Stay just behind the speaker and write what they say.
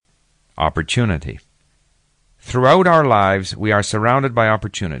opportunity. Throughout our lives, we are surrounded by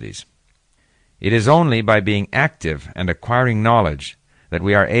opportunities. It is only by being active and acquiring knowledge that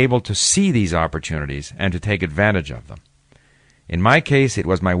we are able to see these opportunities and to take advantage of them. In my case, it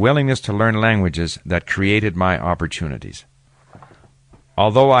was my willingness to learn languages that created my opportunities.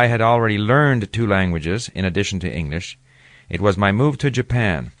 Although I had already learned 2 languages in addition to English, it was my move to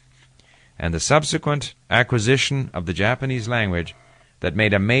Japan and the subsequent acquisition of the Japanese language that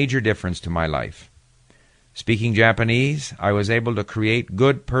made a major difference to my life. Speaking Japanese, I was able to create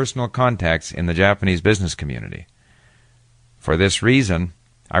good personal contacts in the Japanese business community. For this reason,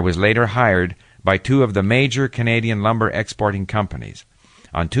 I was later hired by 2 of the major Canadian lumber exporting companies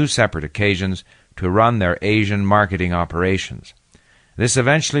on 2 separate occasions to run their Asian marketing operations. This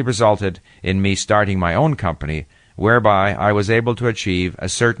eventually resulted in me starting my own company, whereby I was able to achieve a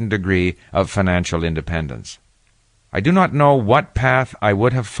certain degree of financial independence. I do not know what path I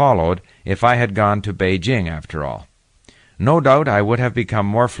would have followed if I had gone to Beijing after all. No doubt I would have become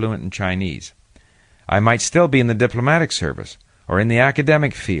more fluent in Chinese. I might still be in the diplomatic service, or in the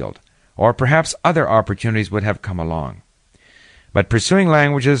academic field, or perhaps other opportunities would have come along. But pursuing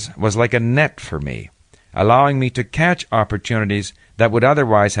languages was like a net for me, allowing me to catch opportunities that would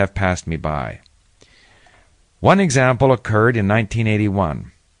otherwise have passed me by. One example occurred in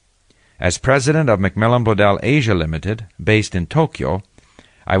 1981. As president of Macmillan Bloedel Asia Limited, based in Tokyo,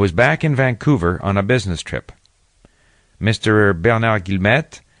 I was back in Vancouver on a business trip. Mr. Bernard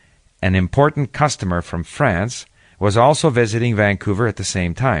Guillemette, an important customer from France, was also visiting Vancouver at the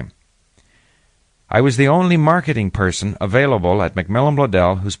same time. I was the only marketing person available at Macmillan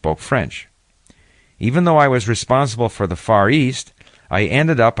Bloedel who spoke French. Even though I was responsible for the Far East, I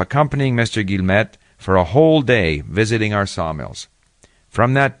ended up accompanying Mr. Guillemette for a whole day visiting our sawmills.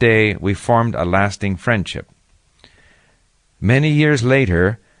 From that day, we formed a lasting friendship. Many years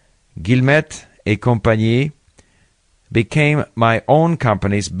later, Guillemette et Compagnie became my own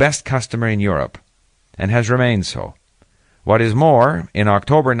company's best customer in Europe, and has remained so. What is more, in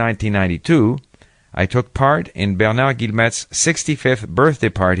October 1992, I took part in Bernard Guillemette's 65th birthday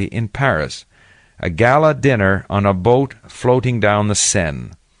party in Paris, a gala dinner on a boat floating down the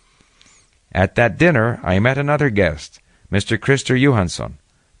Seine. At that dinner, I met another guest, Mr. Christer Johansson,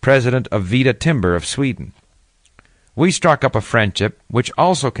 president of Vida Timber of Sweden. We struck up a friendship which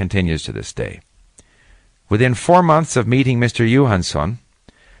also continues to this day. Within 4 months of meeting Mr. Johansson,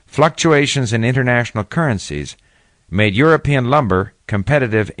 fluctuations in international currencies made European lumber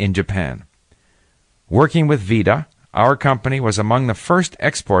competitive in Japan. Working with Vida, our company was among the first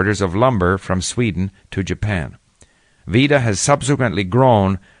exporters of lumber from Sweden to Japan. Vida has subsequently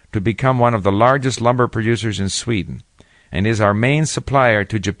grown to become one of the largest lumber producers in Sweden, and is our main supplier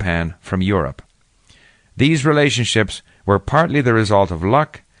to Japan from Europe. These relationships were partly the result of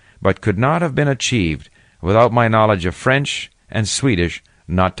luck, but could not have been achieved without my knowledge of French and Swedish,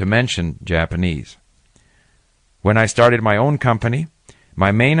 not to mention Japanese. When I started my own company,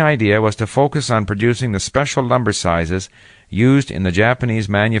 my main idea was to focus on producing the special lumber sizes used in the Japanese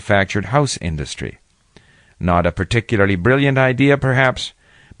manufactured house industry. Not a particularly brilliant idea, perhaps,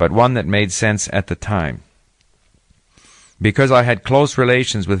 but one that made sense at the time. Because I had close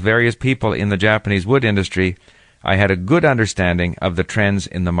relations with various people in the Japanese wood industry, I had a good understanding of the trends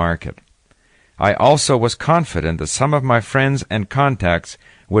in the market. I also was confident that some of my friends and contacts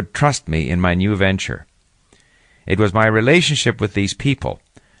would trust me in my new venture. It was my relationship with these people,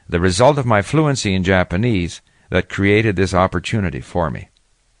 the result of my fluency in Japanese, that created this opportunity for me.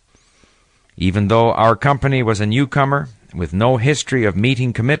 Even though our company was a newcomer with no history of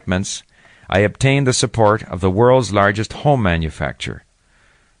meeting commitments, I obtained the support of the world's largest home manufacturer,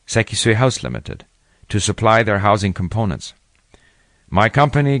 Sekisui House Limited, to supply their housing components. My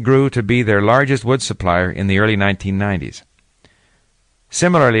company grew to be their largest wood supplier in the early 1990s.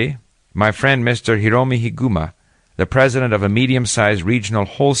 Similarly, my friend Mr. Hiromi Higuma, the president of a medium-sized regional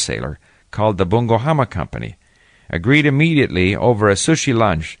wholesaler called the Bungohama Company, agreed immediately over a sushi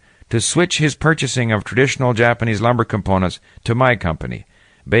lunch to switch his purchasing of traditional Japanese lumber components to my company,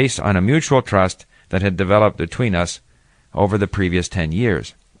 based on a mutual trust that had developed between us over the previous 10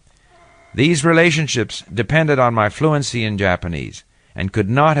 years. These relationships depended on my fluency in Japanese and could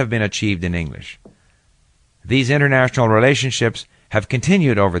not have been achieved in English. These international relationships have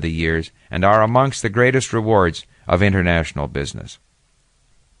continued over the years and are amongst the greatest rewards of international business.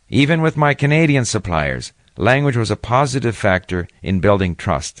 Even with my Canadian suppliers, language was a positive factor in building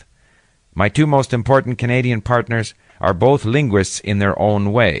trust. My 2 most important Canadian partners are both linguists in their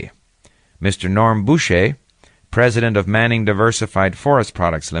own way. Mr. Norm Boucher, president of Manning Diversified Forest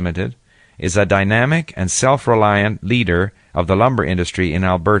Products Limited, is a dynamic and self-reliant leader of the lumber industry in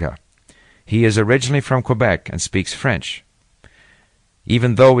Alberta, He is originally from Quebec and speaks French.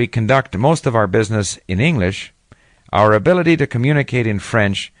 Even though we conduct most of our business in English, our ability to communicate in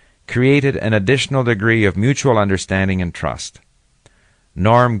French created an additional degree of mutual understanding and trust.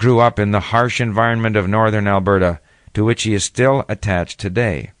 Norm grew up in the harsh environment of northern Alberta, to which he is still attached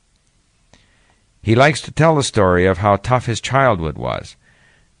today. He likes to tell the story of how tough his childhood was.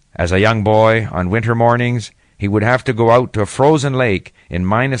 As a young boy, on winter mornings, he would have to go out to a frozen lake in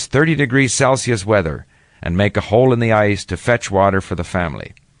minus 30 degrees Celsius weather and make a hole in the ice to fetch water for the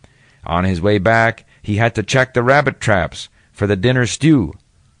family. On his way back, he had to check the rabbit traps for the dinner stew.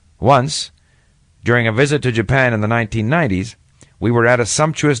 Once, during a visit to Japan in the 1990s, we were at a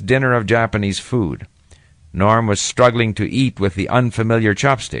sumptuous dinner of Japanese food. Norm was struggling to eat with the unfamiliar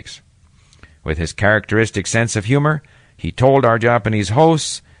chopsticks. With his characteristic sense of humor, he told our Japanese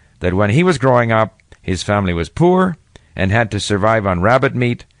hosts that when he was growing up, his family was poor and had to survive on rabbit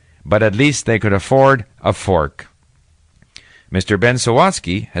meat, but at least they could afford a fork. Mr. Ben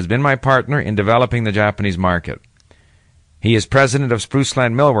Sawatsky has been my partner in developing the Japanese market. He is president of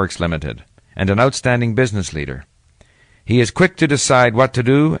Spruceland Millworks Limited and an outstanding business leader. He is quick to decide what to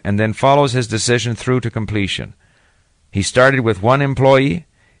do and then follows his decision through to completion. He started with 1 employee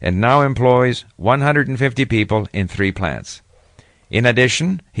and now employs 150 people in 3 plants. In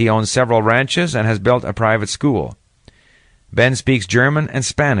addition, he owns several ranches and has built a private school. Ben speaks German and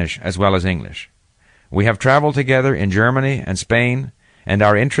Spanish as well as English. We have traveled together in Germany and Spain, and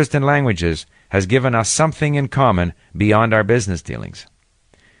our interest in languages has given us something in common beyond our business dealings.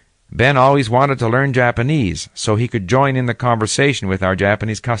 Ben always wanted to learn Japanese so he could join in the conversation with our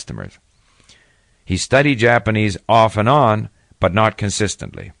Japanese customers. He studied Japanese off and on, but not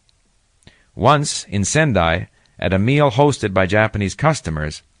consistently. Once, in Sendai, at a meal hosted by Japanese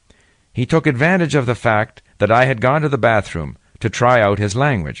customers, he took advantage of the fact that I had gone to the bathroom to try out his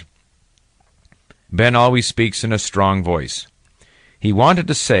language. Ben always speaks in a strong voice. He wanted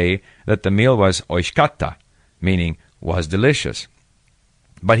to say that the meal was oishikatta, meaning was delicious.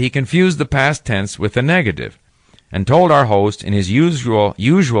 But he confused the past tense with the negative, and told our host in his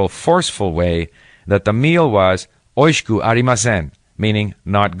usual forceful way that the meal was oishiku arimasen, meaning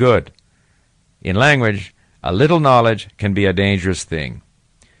not good. In language, a little knowledge can be a dangerous thing.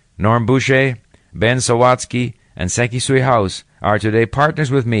 Norm Boucher, Ben Sawatsky, and Sekisui House are today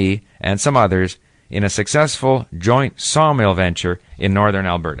partners with me and some others in a successful joint sawmill venture in northern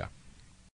Alberta.